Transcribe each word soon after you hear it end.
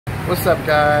What's up,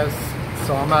 guys?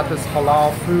 So I'm at this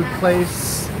halal food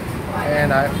place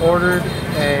and I ordered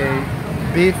a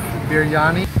beef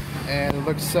biryani and it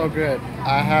looks so good.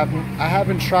 I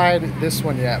haven't tried this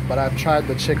one yet, but I've tried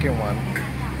the chicken one.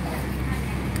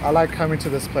 I like coming to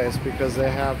this place because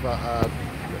they have a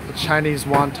Chinese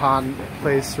wonton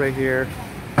place right here,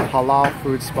 halal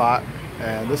food spot,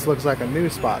 and this looks like a new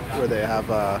spot where they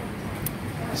have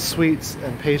sweets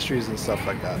and pastries and stuff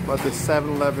like that. But the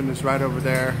 7-Eleven is right over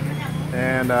there,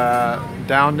 and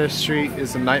down this street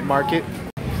is a night market.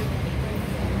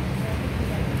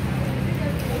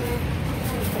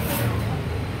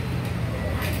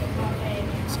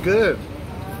 It's good.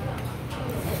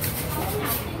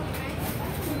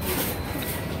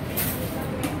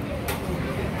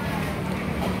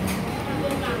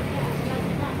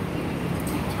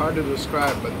 It's hard to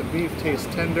describe, but the beef tastes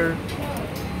tender.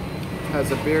 Has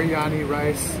a biryani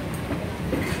rice.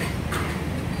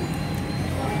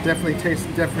 Definitely tastes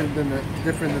different than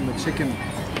the chicken.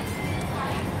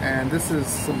 And this is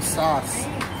some sauce.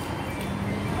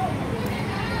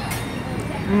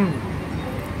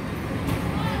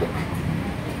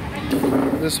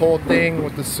 This whole thing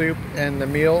with the soup and the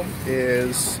meal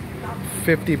is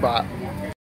 50 baht.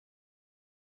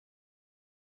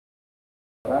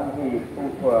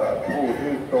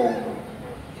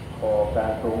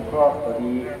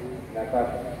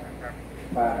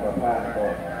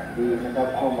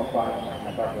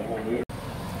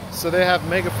 So they have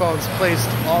megaphones placed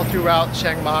all throughout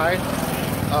Chiang Mai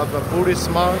of a Buddhist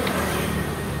monk,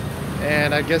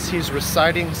 and I guess he's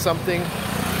reciting something.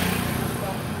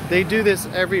 They do this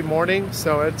every morning,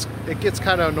 so it gets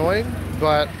kind of annoying,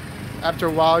 but after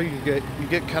a while you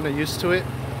get kind of used to it.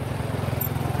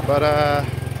 But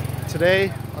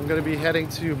today I'm going to be heading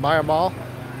to Maya Mall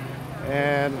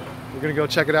and we're going to go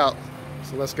check it out.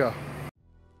 So let's go.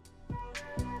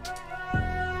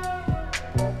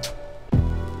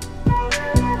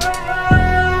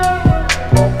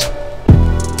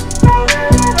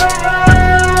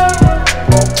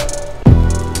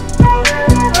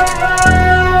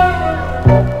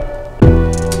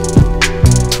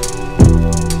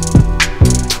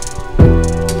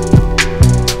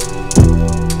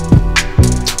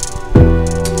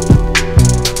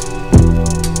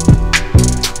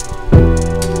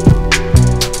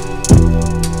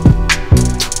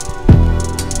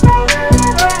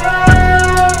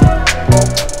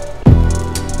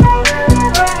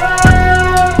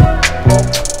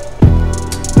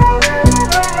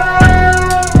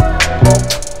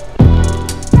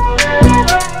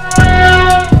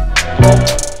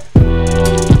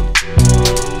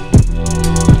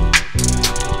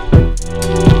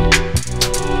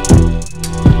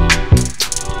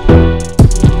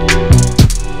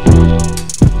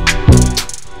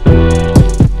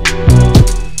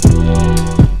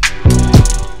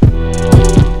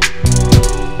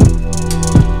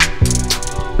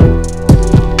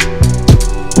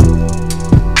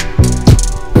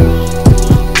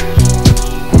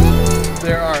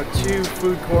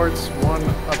 Food courts, one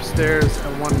upstairs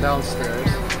and one downstairs.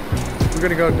 We're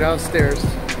gonna go downstairs.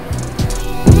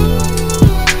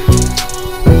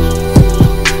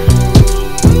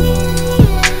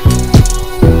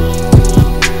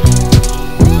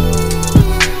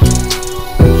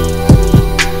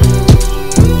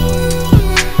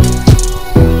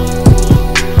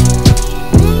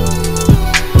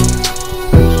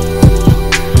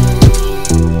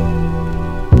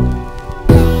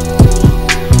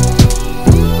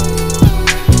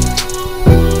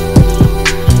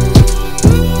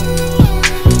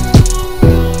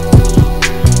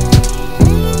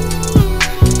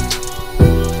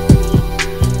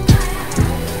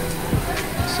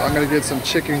 I'm gonna get some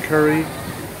chicken curry.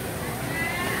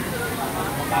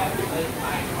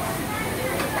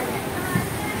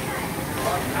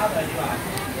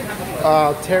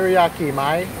 Teriyaki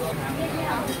mai.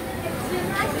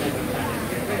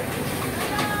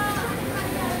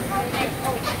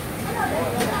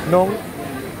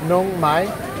 Nong mai.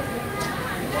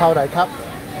 How dai cup?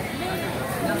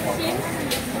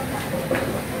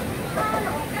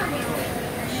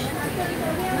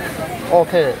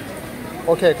 Okay.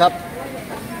 Okay, cup.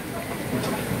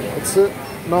 It's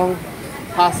nong,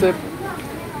 passive,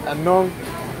 and nong.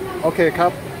 Okay,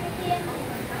 cup.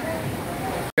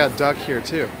 Got duck here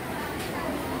too.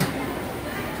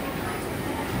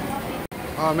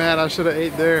 Oh man, I should have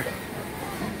ate there.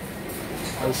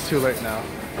 It's too late now.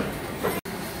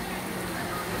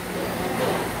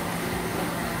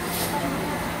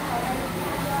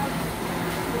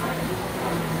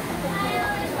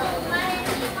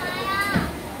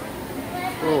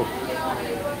 Oh,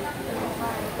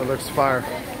 that looks fire.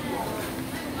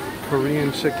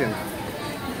 Korean chicken.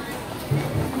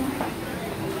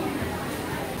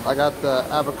 I got the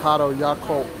avocado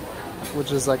Yakult,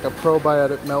 which is like a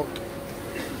probiotic milk.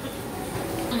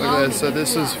 Look at this. So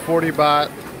this is 40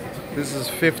 baht. This is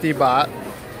 50 baht.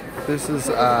 This is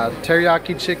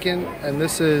teriyaki chicken, and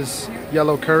this is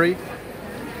yellow curry.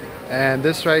 And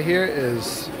this right here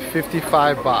is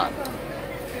 55 baht.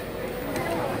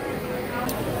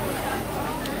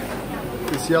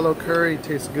 This yellow curry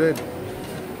tastes good.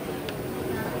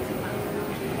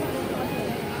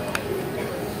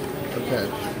 Okay.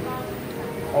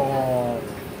 Oh.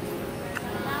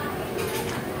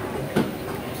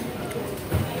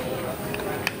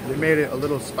 They made it a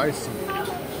little spicy.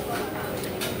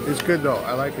 It's good though.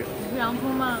 I like it.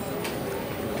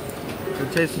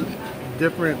 It tastes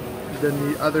different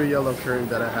than the other yellow curry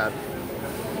that I had.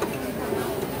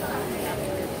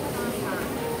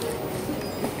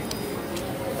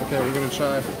 Okay, we're gonna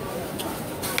try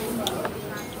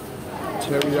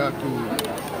teriyaki.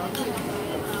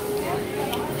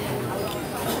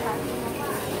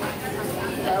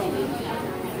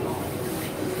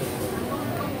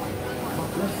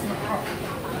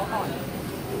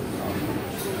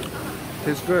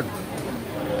 Tastes good.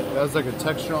 It has like a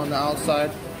texture on the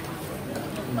outside.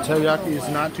 And teriyaki is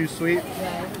not too sweet.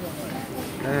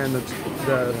 And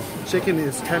the chicken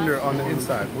is tender on the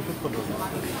inside.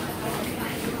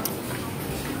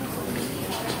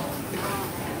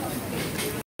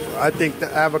 I think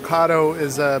the avocado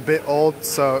is a bit old,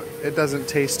 so it doesn't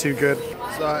taste too good.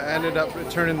 So I ended up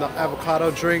returning the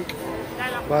avocado drink,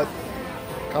 but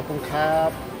couple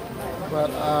cab.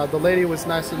 But the lady was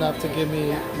nice enough to give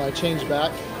me my change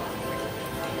back.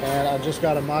 And I just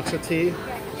got a matcha tea.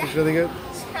 It's really good.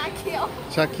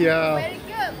 Chakia.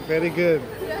 Very good.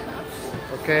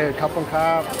 Okay, couple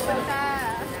cab.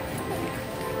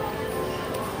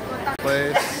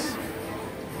 Place.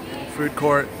 Food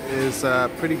court is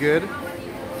pretty good.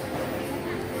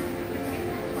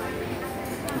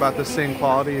 About the same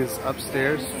quality as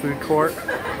upstairs food court,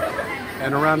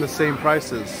 and around the same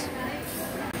prices.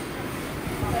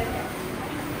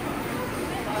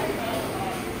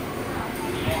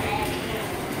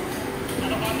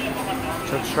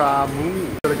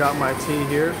 Chatramu. I got my tea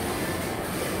here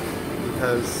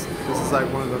because this is like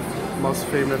one of the most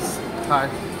famous Thai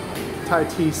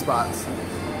tea spots.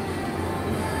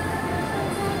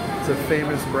 It's a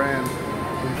famous brand.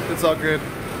 It's all good.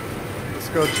 Let's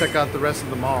go check out the rest of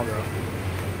the mall though.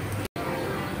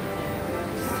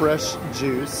 Fresh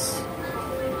juice.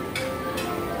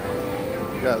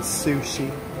 We got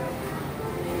sushi.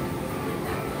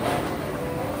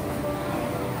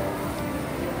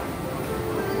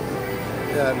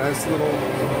 Yeah, nice little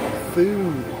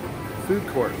food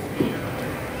court.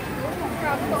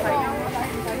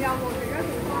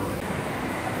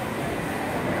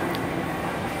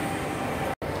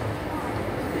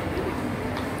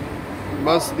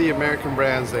 Most of the American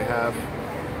brands they have.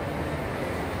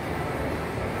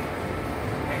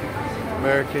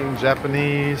 American,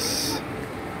 Japanese.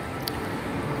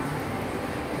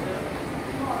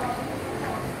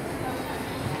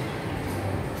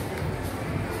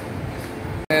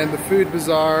 And the food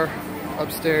bazaar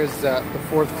upstairs is at the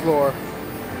 4th floor.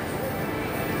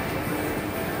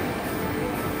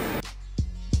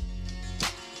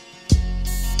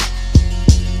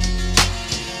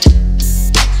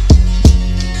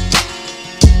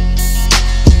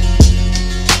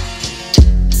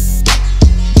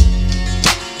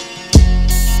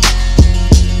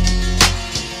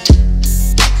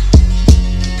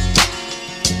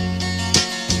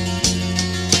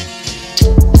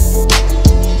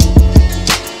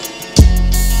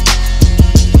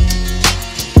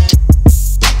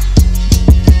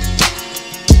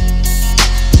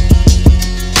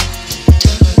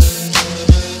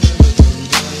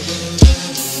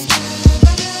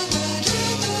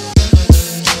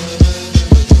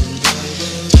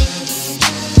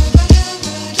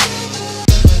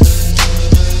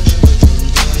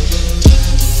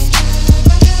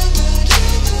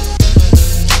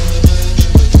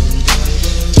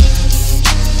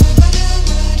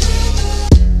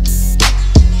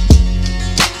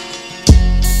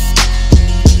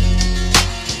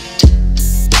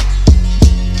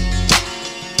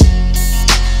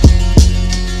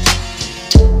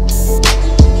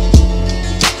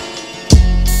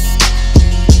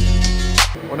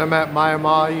 When I'm at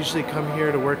Myanmar, I usually come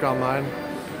here to work online.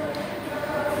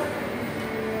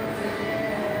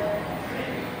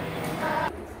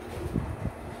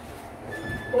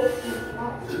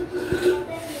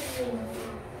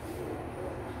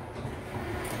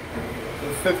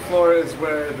 The 5th floor is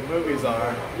where the movies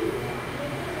are.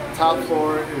 top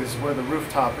floor is where the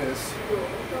rooftop is.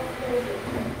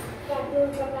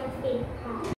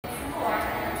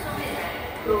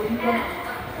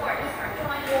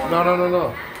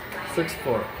 No. 6th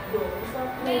floor.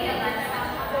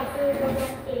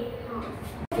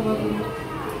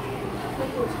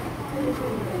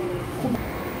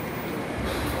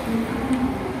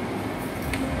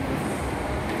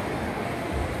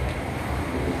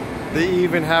 They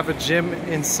even have a gym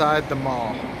inside the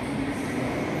mall.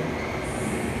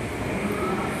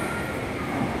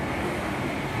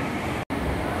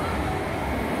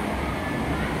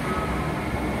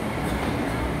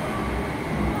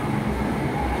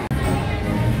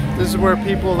 This is where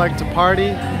people like to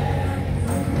party.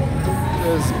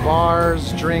 There's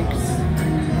bars, drinks,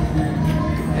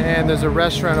 and there's a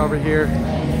restaurant over here.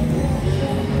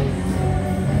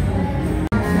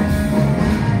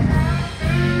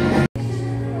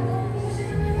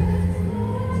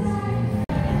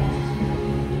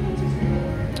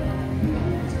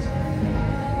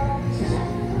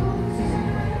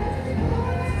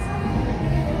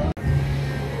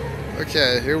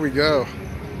 Okay, here we go.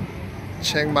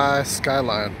 Chiang Mai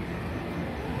skyline.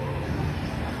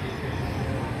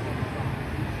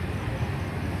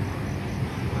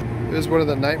 This is one of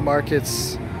the night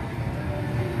markets.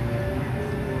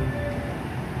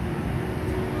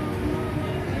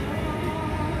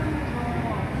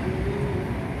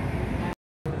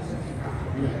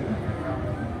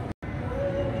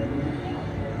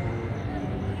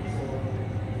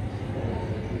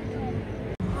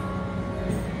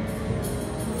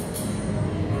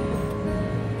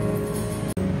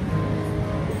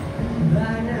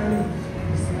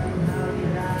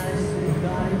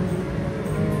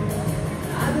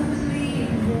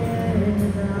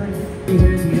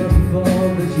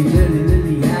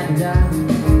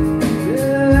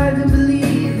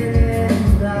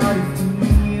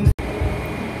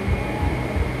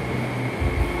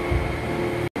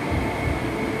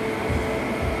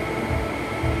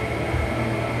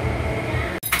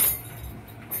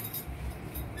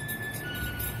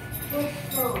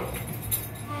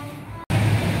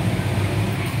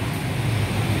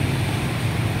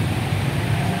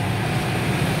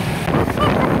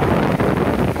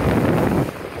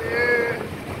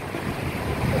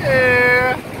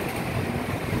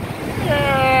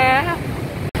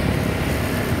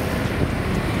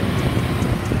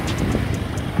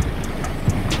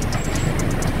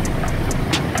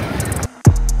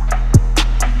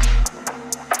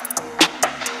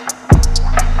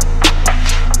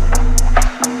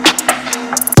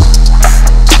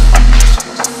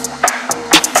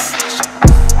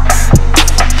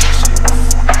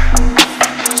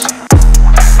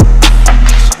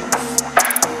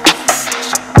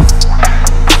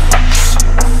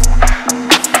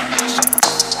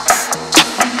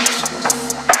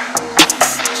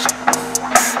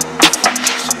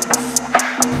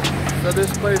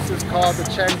 This place is called the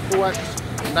Chiang Phueak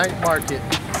Night Market,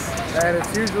 and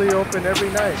it's usually open every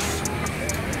night.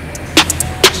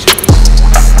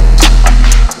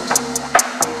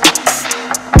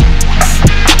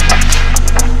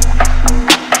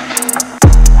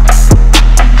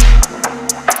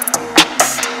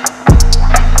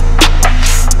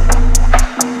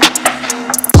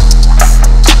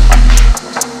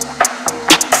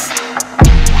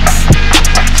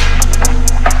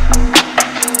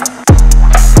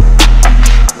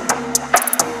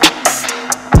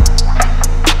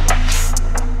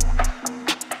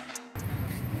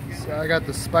 I got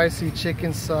the spicy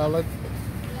chicken salad.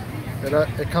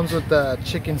 It comes with the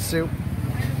chicken soup.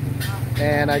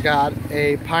 And I got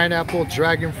a pineapple,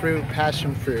 dragon fruit,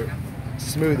 passion fruit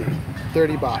smoothie.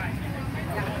 30 baht.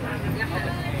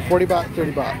 40 baht,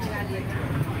 30 baht.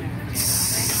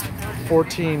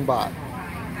 14 baht.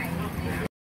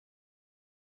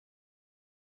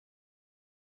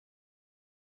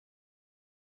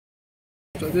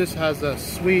 So this has a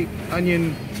sweet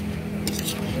onion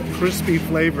crispy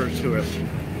flavor to it.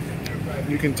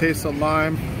 You can taste the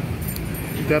lime.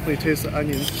 You definitely taste the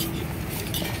onions.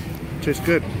 Tastes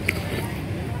good.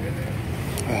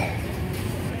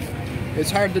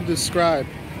 It's hard to describe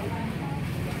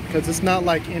because it's not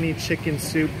like any chicken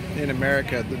soup in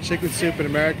America. The chicken soup in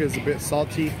America is a bit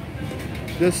salty.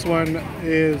 This one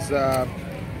is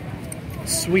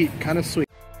sweet, kind of sweet.